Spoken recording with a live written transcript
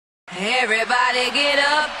Everybody get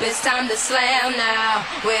up, it's time to slam now.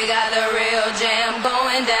 We got the real jam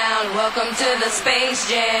going down. Welcome to the Space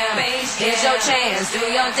Jam. Here's your chance, do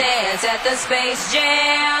your dance at the Space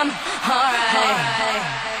Jam. Alright.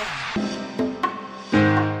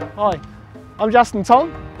 Hi, I'm Justin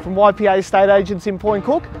Tong from YPA Estate Agents in Point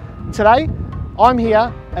Cook. Today, I'm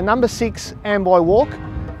here at number 6 Amboy Walk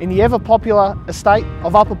in the ever popular estate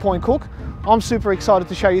of Upper Point Cook. I'm super excited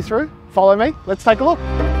to show you through. Follow me, let's take a look.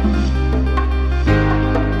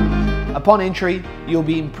 Upon entry, you'll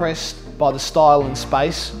be impressed by the style and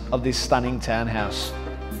space of this stunning townhouse.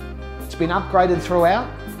 It's been upgraded throughout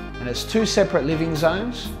and has 2 separate living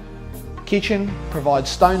zones. Kitchen provides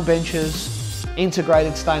stone benches,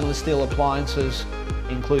 integrated stainless steel appliances,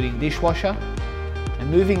 including dishwasher.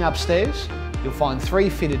 And moving upstairs, you'll find 3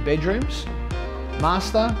 fitted bedrooms,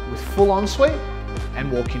 master with full ensuite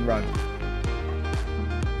and walk-in robe.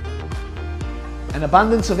 An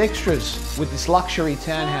abundance of extras with this luxury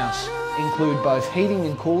townhouse include both heating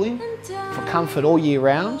and cooling for comfort all year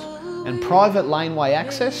round and private laneway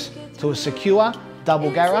access to a secure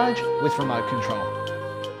double garage with remote control.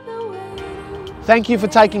 Thank you for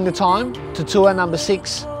taking the time to tour number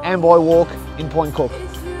 6 Amboy Walk in Point Cook.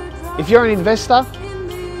 If you're an investor,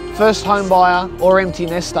 first home buyer or empty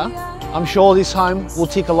nester, I'm sure this home will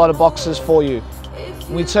tick a lot of boxes for you.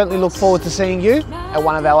 We'd certainly look forward to seeing you at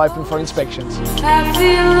one of our open for inspections.